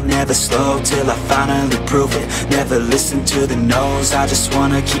give up, never slow, till I finally prove it. Never listen to the no's, I just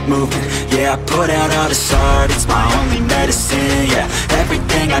wanna keep moving. Yeah, I put out all this art, it's my only medicine. Yeah,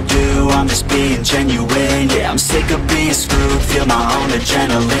 everything I do, I'm just being genuine. Yeah, I'm sick of being screwed, feel my own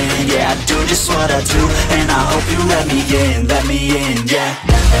adrenaline. Yeah, I do just what I do, and I hope you let me in, yeah.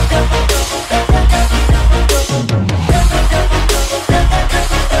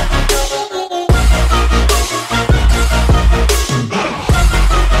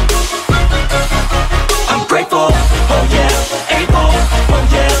 I'm grateful, oh yeah, able, oh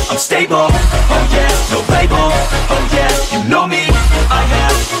yeah, I'm stable, oh yeah, no label, oh yeah, you know me, I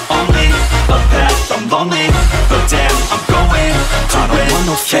have only a path, I'm lonely, but damn, I'm going to win. I don't want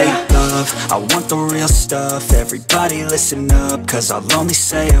no fake love, I want the real stuff. Everybody listen up, cause I'll only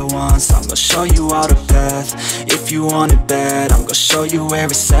say it once. I'm gonna show you all the path, if you want it bad. I'm gonna show you where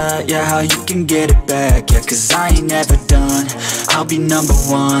it's at, yeah, how you can get it back. Yeah, cause I ain't never done, I'll be number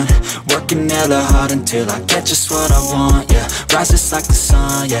one. Working hella hard until I get just what I want, yeah. Rises like the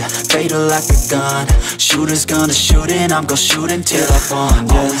sun, yeah, fatal like a gun. Shooter's gonna shoot and I'm gonna shoot until I won,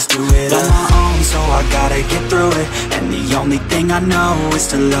 yeah. Always do it on my own, so I gotta get through it. And the only thing I know is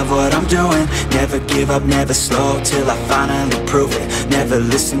to love what I'm doing. Never give up, never slow, till I finally prove it. Never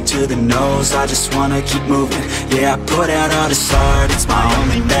listen to the no's, I just wanna keep moving. Yeah, I put out all this art, it's my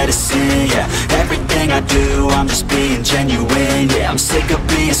only medicine. Yeah, everything I do, I'm just being genuine. Yeah, I'm sick of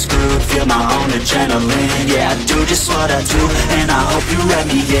being screwed, feel my own adrenaline. Yeah, I do just what I do, and I hope you let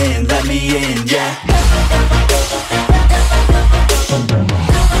me in, yeah.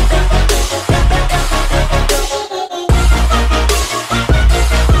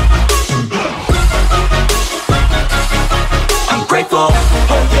 Grateful,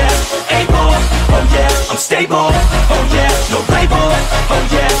 oh yeah, able, oh yeah, I'm stable, oh yeah, no label, oh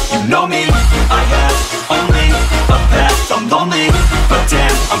yeah, you know me, I have only a path, I'm lonely, but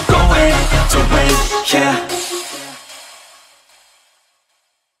damn, I'm going to win, yeah.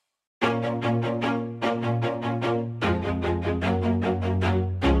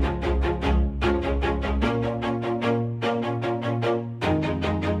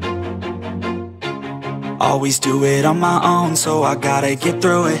 Always do it on my own, so I gotta get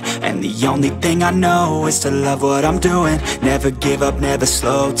through it. And the only thing I know is to love what I'm doing. Never give up, never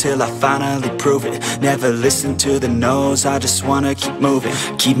slow, till I finally prove it. Never listen to the no's, I just wanna keep moving.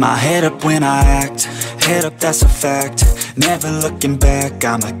 Keep my head up when I act, head up, that's a fact. Never looking back,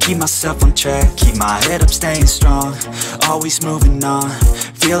 I'ma keep myself on track. Keep my head up, staying strong, always moving on.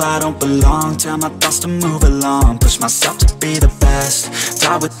 Feel I don't belong, tell my thoughts to move along. Push myself to be the best,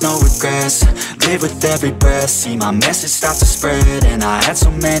 die with no regrets, live with every breath. See my message start to spread, and I had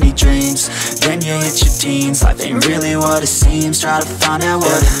so many dreams. Then you hit your teens, life ain't really what it seems. Try to find out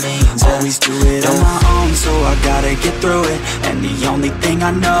what it means. Always do it on my own, so I gotta get through it. And the only thing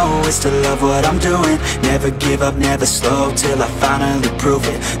I know is to love what I'm doing. Never give up, never slow, till I finally prove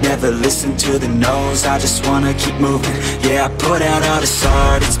it. Never listen to the no's, I just wanna keep moving. Yeah, I put out all this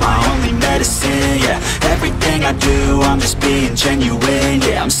art, it's my only medicine. Yeah, everything I do, I'm just being genuine.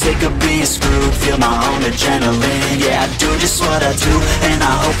 Yeah, I'm sick of being screwed, feel my own adrenaline. Yeah, I do just what I do, and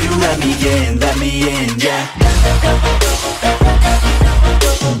I hope you let me in, yeah.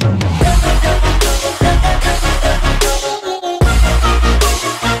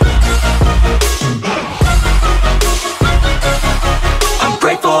 I'm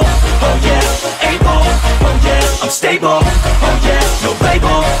grateful, oh yeah, able, oh yeah, I'm stable, oh yeah, no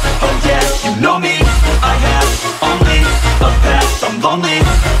label, oh yeah, you know me, I have only a path, I'm lonely,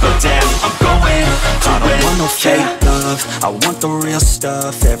 but damn, I'm going to win. I don't want no fake love, I want the real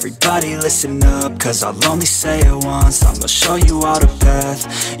stuff. Everybody listen up, cause I'll only say it once. I'm gonna show you all the path,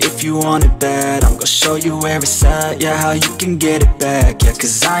 if you want it bad. I'm gonna show you where it's at, yeah, how you can get it back. Yeah,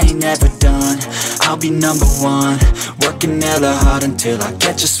 cause I ain't never done, I'll be number one. Working hella hard until I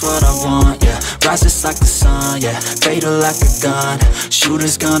get just what I want, yeah. Rises like the sun, yeah, fatal like a gun.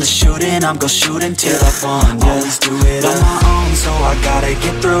 Shooter's gonna shoot and I'm gonna shoot until I won, yeah. Always do it on my own, so I gotta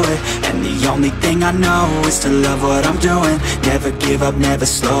get through it. And the only thing I know is to love what I'm doing. Never give up, never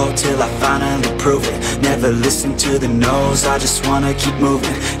slow, till I finally prove it. Never listen to the no's, I just wanna keep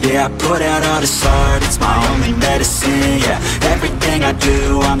moving. Yeah, I put out all this art, it's my only medicine. Yeah, everything I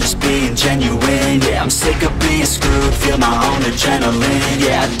do, I'm just being genuine. Yeah, I'm sick of being screwed, feel my own adrenaline.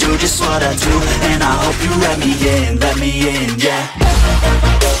 Yeah, I do just what I do, and I hope you let me in, yeah.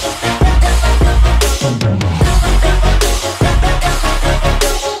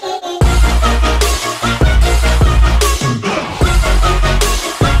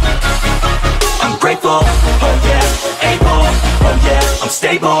 Oh yeah, able, oh yeah, I'm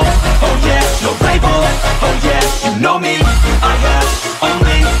stable, oh yeah, no label, oh yeah, you know me, I have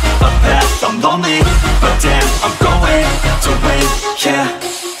only a path, I'm lonely, but damn, I'm going to win, yeah.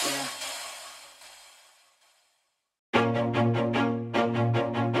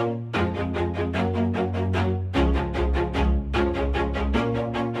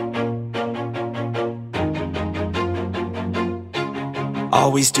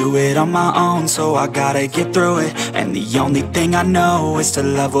 Always do it on my own, so I gotta get through it. And the only thing I know is to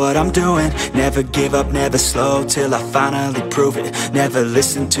love what I'm doing. Never give up, never slow, till I finally prove it. Never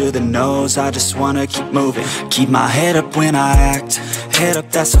listen to the no's, I just wanna keep moving. Keep my head up when I act, head up,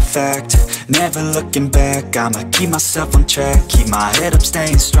 that's a fact. Never looking back, I'ma keep myself on track. Keep my head up,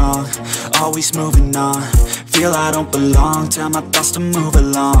 staying strong, always moving on. Feel I don't belong, tell my thoughts to move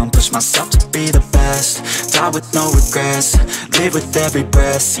along. Push myself to be the best, die with no regrets, live with every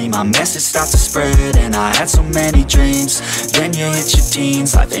breath. See my message start to spread, and I had so many dreams. Then you hit your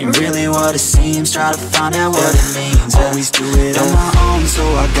teens, life ain't really what it seems. Try to find out what it means. Always do it on my own, so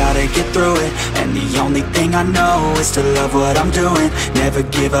I gotta get through it. And the only thing I know is to love what I'm doing. Never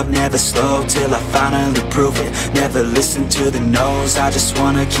give up, never slow, till I finally prove it. Never listen to the no's, I just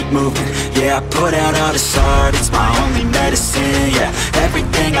wanna keep moving. Yeah, I put out all this art, it's my only medicine. Yeah,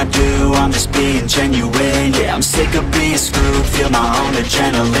 everything I do, I'm just being genuine. Yeah, I'm sick of being screwed, feel my own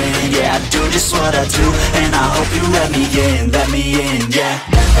adrenaline. Yeah, I do just what I do, and I hope you let me in, yeah.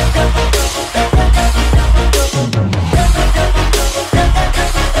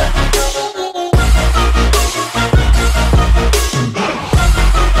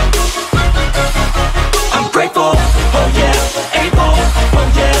 I'm grateful, oh yeah, able, oh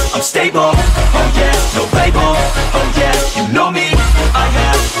yeah, I'm stable, oh yeah, no label, oh yeah, you know me, I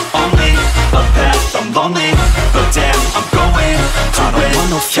have only a path, I'm lonely, but damn, I'm going to win. I don't want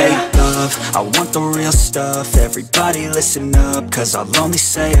no fake love, I want the real stuff. Everybody listen up, cause I'll only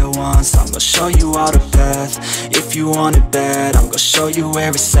say it once. I'm gonna show you all the path, if you want it bad. I'm gonna show you where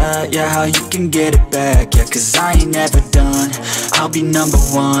it's at, yeah, how you can get it back. Yeah, cause I ain't never done, I'll be number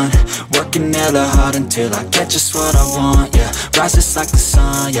one. Working hella hard until I get just what I want, yeah. Rises like the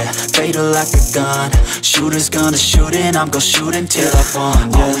sun, yeah, fatal like a gun. Shooter's gonna shoot and I'm gonna shoot until I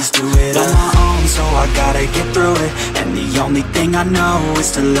won, yeah. Always do it on my own, so I gotta get through it. And the only thing I know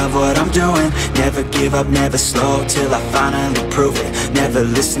is to love what I'm doing. Never give up, never slow, till I finally prove it. Never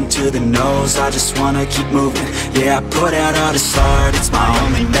listen to the no's, I just wanna keep moving. Yeah, I put out all this art, it's my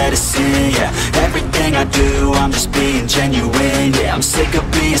only medicine. Yeah, everything I do, I'm just being genuine. Yeah, I'm sick of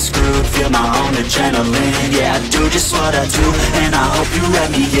being screwed, feel my own adrenaline. Yeah, I do just what I do, and I hope you let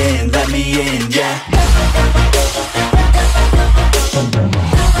me in, yeah.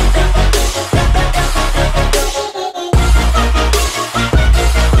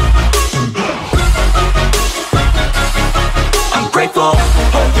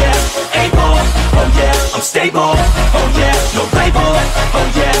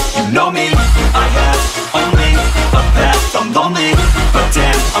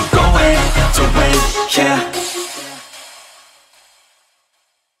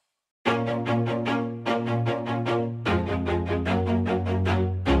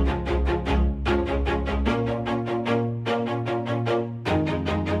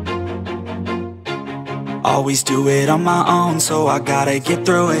 Always do it on my own, so I gotta get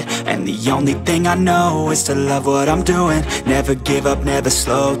through it. And the only thing I know is to love what I'm doing. Never give up, never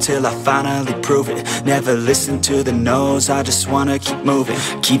slow, till I finally prove it. Never listen to the no's, I just wanna keep moving.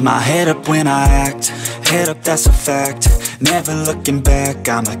 Keep my head up when I act, head up, that's a fact. Never looking back,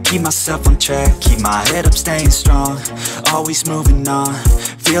 I'ma keep myself on track. Keep my head up, staying strong, always moving on.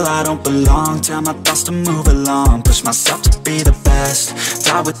 Feel I don't belong, tell my thoughts to move along. Push myself to be the best,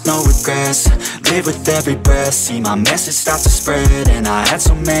 die with no regrets. Live with every breath, see my message start to spread. And I had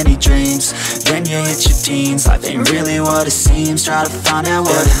so many dreams, then you hit your teens. Life ain't really what it seems, try to find out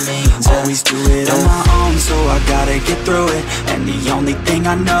what it means. Always do it on my own, so I gotta get through it. And the only thing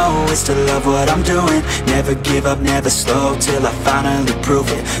I know is to love what I'm doing. Never give up, never slow, till I finally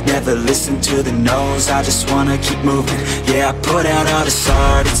prove it. Never listen to the no's, I just wanna keep moving. Yeah, I put out all this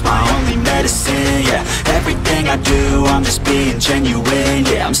art, it's my only medicine. Yeah, everything I do, I'm just being genuine.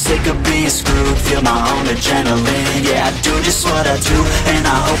 Yeah, I'm sick of being screwed, feel my own adrenaline. Yeah, I do just what I do, and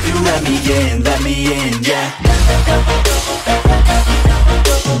I hope you let me in, yeah.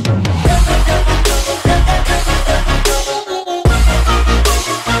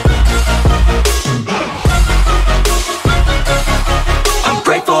 I'm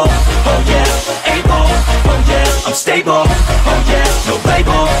grateful, oh yeah, able, oh yeah, I'm stable, oh yeah, no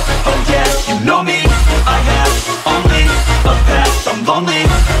label, oh yeah, you know me, I have only a path, I'm lonely,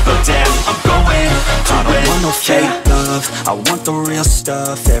 but damn, I'm going to win. I don't want no fake love, I want the real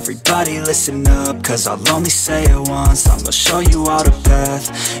stuff. Everybody listen up, cause I'll only say it once. I'm gonna show you all the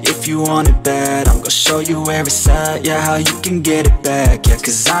path, if you want it bad. I'm gonna show you where it's at, yeah, how you can get it back. Yeah,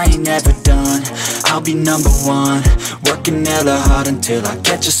 cause I ain't never done, I'll be number one. Working hella hard until I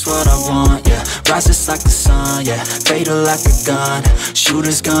get just what I want, yeah. Rises like the sun, yeah, fatal like a gun.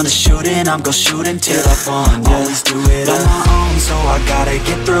 Shooter's gonna shoot and I'm gonna shoot until I won, yeah. Always do it on my own, so I gotta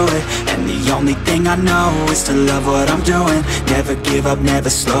get through it. And the only thing I know is to love what I'm doing. Never give up, never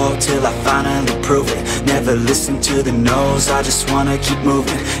slow, till I finally prove it. Never listen to the no's, I just wanna keep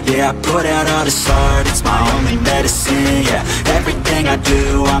moving. Yeah, I put out all this art, it's my only medicine. Yeah, everything I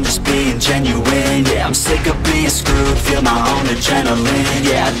do, I'm just being genuine. Yeah, I'm sick of being screwed, feel my own adrenaline.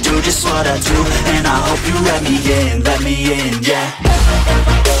 Yeah, I do just what I do, and I hope you let me in, yeah.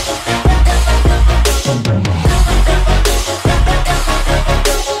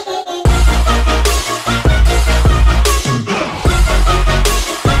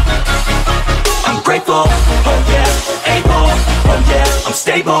 I'm grateful, oh yeah, able, oh yeah, I'm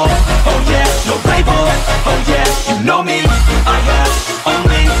stable, oh yeah, no label, oh yeah, you know me, I have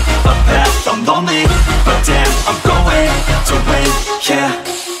only a path, I'm lonely, but damn, I'm going to win, yeah.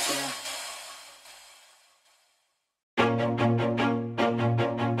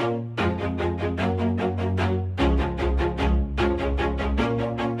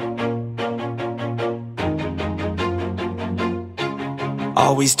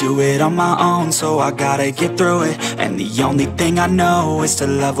 Always do it on my own, so I gotta get through it. And the only thing I know is to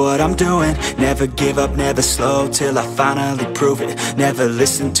love what I'm doing. Never give up, never slow, till I finally prove it. Never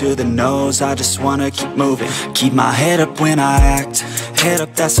listen to the no's, I just wanna keep moving. Keep my head up when I act, head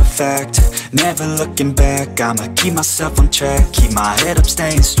up, that's a fact. Never looking back, I'ma keep myself on track. Keep my head up,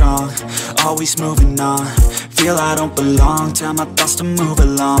 staying strong, always moving on. Feel I don't belong, tell my thoughts to move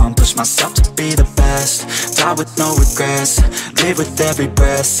along. Push myself to be the best, die with no regrets. Live with every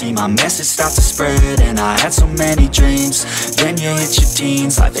breath, see my message start to spread. And I had so many dreams, then you hit your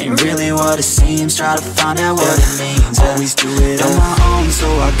teens. Life ain't really what it seems, try to find out what it means. Always do it on my own, so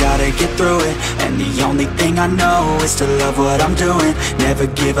I gotta get through it. And the only thing I know is to love what I'm doing. Never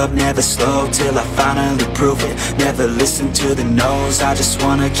give up, never slow, till I finally prove it. Never listen to the no's, I just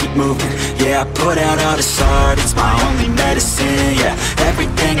wanna keep moving. Yeah, I put out all this art, it's my only medicine. Yeah,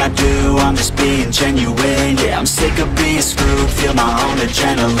 everything I do, I'm just being genuine. Yeah, I'm sick of being screwed, feel my own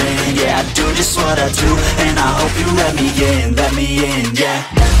adrenaline. Yeah, I do just what I do, and I hope you let me in, yeah.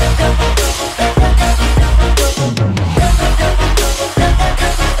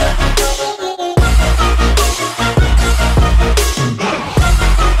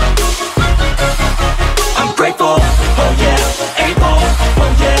 I'm grateful, oh yeah, able,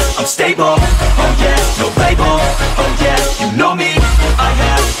 oh yeah, I'm stable, oh yeah, no label, oh yeah, you know me, I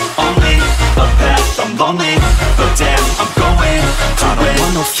have only a path, I'm lonely, but damn, I'm going to win. I don't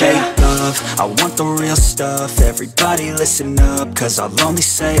want no fake love, I want the real stuff. everybody listen up, cause I'll only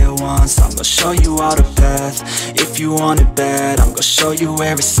say it once. I'm gonna show you all the path. If you want it bad, I'm gonna show you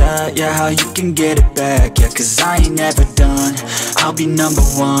where it's at. Yeah, how you can get it back. Yeah, cause I ain't never done. I'll be number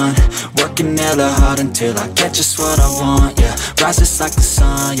one, working hella hard until I get just what I want. Yeah, rises like the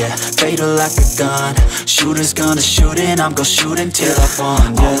sun, yeah, fatal like a gun. Shooters gonna shoot and I'm gonna shoot until I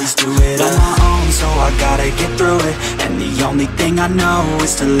won. Yeah, always do it on my own, so I gotta get through it. And the only thing I know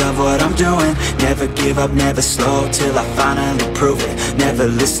is to love what I'm doing. Never give up, never slow, till I finally prove it. Never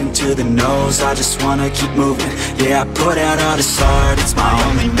listen to the no's, I just wanna keep moving. Yeah, I put out all this art, it's my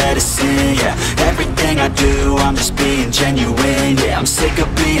only medicine. Yeah, everything I do, I'm just being genuine. Yeah, I'm sick of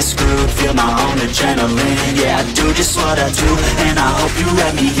being screwed, feel my own adrenaline. Yeah, I do just what I do, and I hope you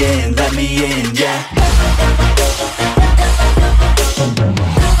let me in, yeah.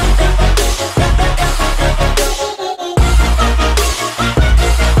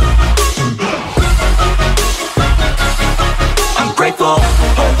 Grateful,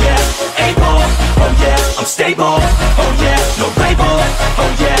 oh yeah, able, oh yeah, I'm stable, oh yeah, no label,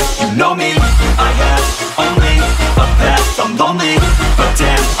 oh yeah, you know me, I have only a path, I'm lonely, but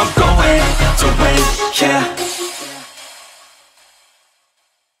damn, I'm going to win, yeah.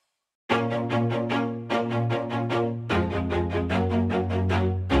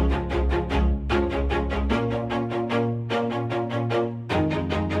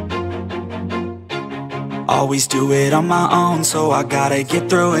 Always do it on my own, so I gotta get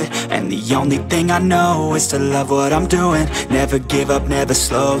through it. And the only thing I know is to love what I'm doing. Never give up, never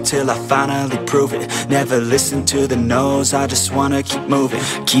slow, till I finally prove it. Never listen to the no's, I just wanna keep moving.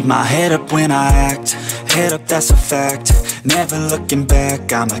 Keep my head up when I act, head up, that's a fact. Never looking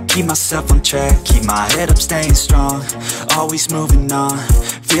back, I'ma keep myself on track. Keep my head up, staying strong, always moving on.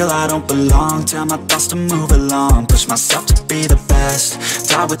 Feel I don't belong, tell my thoughts to move along. Push myself to be the best,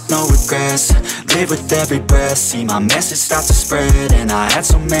 die with no regrets. Live with every breath, see my message start to spread. And I had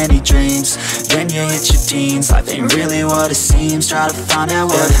so many dreams, then you hit your teens. Life ain't really what it seems, try to find out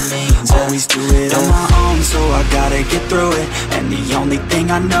what it means. Always do it on my own, so I gotta get through it. And the only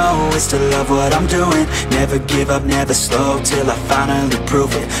thing I know is to love what I'm doing. Never give up, never slow, till I finally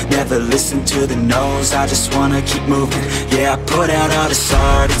prove it. Never listen to the no's, I just wanna keep moving. Yeah, I put out all this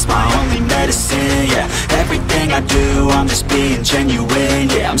art, it's my only medicine. Yeah, everything I do, I'm just being genuine.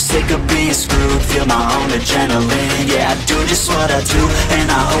 Yeah, I'm sick of being screwed, feel my own adrenaline. Yeah, I do just what I do,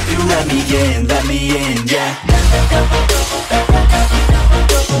 and I hope you let me in, yeah.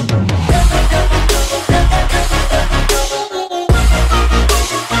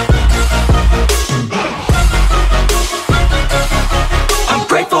 I'm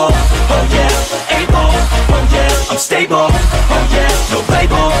grateful, oh yeah, able, oh yeah, I'm stable, oh yeah, no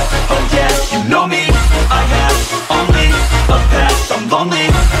label, oh yeah, you know me, I have only a path, I'm lonely,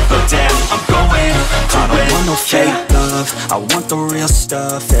 but damn, I'm going to win. I don't want no fake love, I want the real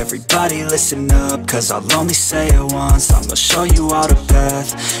stuff. Everybody listen up, cause I'll only say it once. I'm gonna show you all the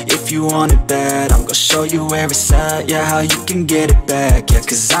path. If you want it bad, I'm gonna show you where it's at. Yeah, how you can get it back. Yeah,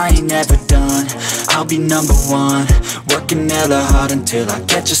 cause I ain't never done. I'll be number one, working hella hard until I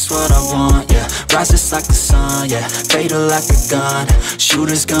get just what I want. Yeah, rises like the sun, yeah, fatal like a gun.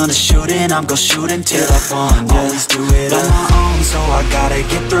 Shooters gonna shoot and I'm gonna shoot until I won. Yeah, always do it on my own, so I gotta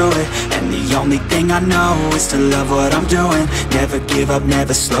get through it. And the only thing I know is to love what I'm doing. Never give up,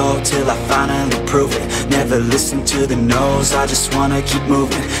 never slow, till I finally prove it. Never listen to the no's, I just wanna keep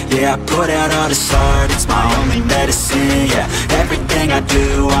moving. Yeah, I put out all this art, it's my only medicine. Yeah, everything I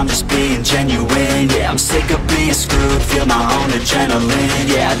do, I'm just being genuine. Yeah, I'm sick of being screwed, feel my own adrenaline.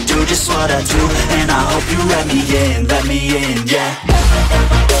 Yeah, I do just what I do, and I hope you let me in, yeah.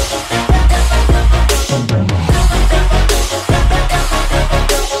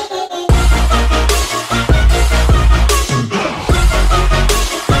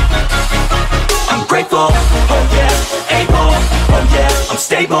 Grateful, oh yeah, able, oh yeah, I'm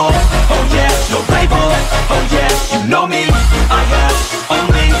stable, oh yeah, no label, oh yeah, you know me, I have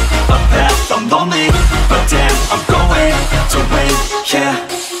only a path, I'm lonely, but damn, I'm going to win, yeah.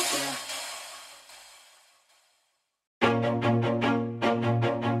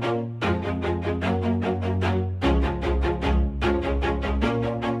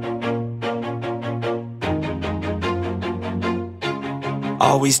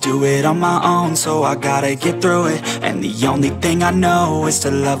 Always do it on my own, so I gotta get through it. And the only thing I know is to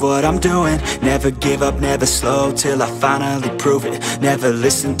love what I'm doing. Never give up, never slow, till I finally prove it. Never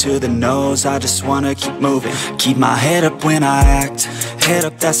listen to the no's, I just wanna keep moving. Keep my head up when I act, head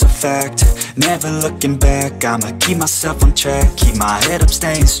up, that's a fact. Never looking back, I'ma keep myself on track. Keep my head up,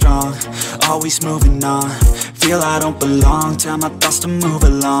 staying strong, always moving on. feel I don't belong, tell my thoughts to move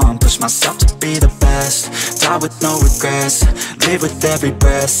along, push myself to be the best, die with no regrets, live with every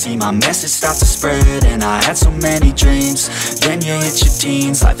breath, see my message start to spread. And I had so many dreams, then you hit your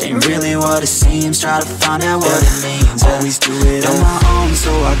teens, life ain't really what it seems, try to find out what it means. Always do it on my own,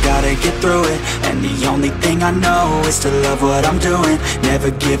 so I gotta get through it, and the only thing I know is to love what I'm doing.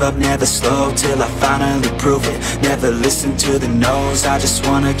 Never give up, never slow, till I finally prove it. Never listen to the no's, I just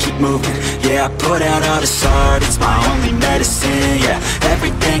wanna keep moving. Yeah, I put out all this art, it's my only medicine. Yeah,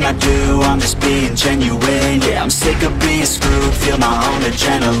 everything I do, I'm just being genuine. Yeah, I'm sick of being screwed, feel my own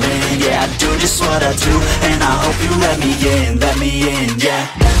adrenaline. Yeah, I do just what I do, and I hope you let me in, yeah.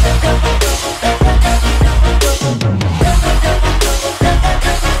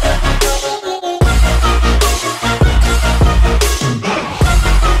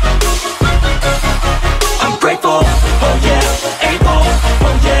 I'm grateful, oh yeah, able,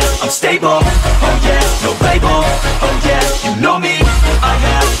 oh yeah, I'm stable, oh yeah, no label, oh yeah, you know me, I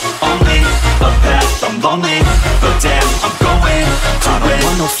have only a path, I'm lonely, but damn, I'm going to I don't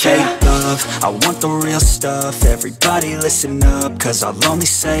want no fake love, I want the real stuff. Everybody listen up, cause I'll only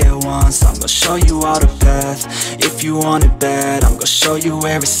say it once. I'm gonna show you all the path, if you want it bad. I'm gonna show you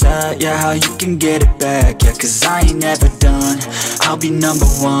where it's at, yeah, how you can get it back. Yeah, cause I ain't never done, I'll be number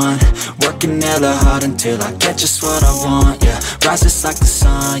one, working hella hard until I get just what I want. Yeah, rises like the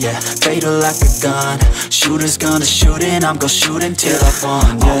sun, yeah, fatal like a gun. Shooter's gonna shoot and I'm gonna shoot until I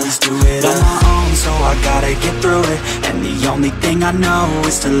won. Yeah, always do it on my own, so I gotta get through it, and the only thing I know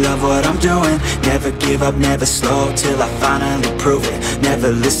is to love what I'm doing. Never give up, never slow, till I finally prove it. Never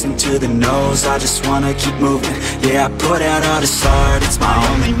listen to the no's, I just wanna keep moving. Yeah, I put out all this art, it's my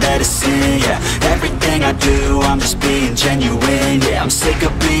only medicine. Yeah, everything I do, I'm just being genuine. Yeah, I'm sick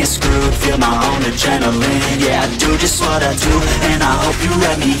of being screwed, feel my own adrenaline. Yeah, I do just what I do, and I hope you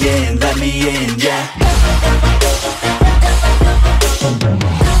let me in, yeah.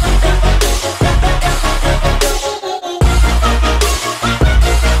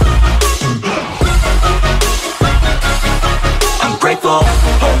 I'm grateful,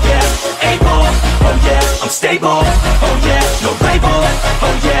 oh yeah, able, oh yeah, I'm stable, oh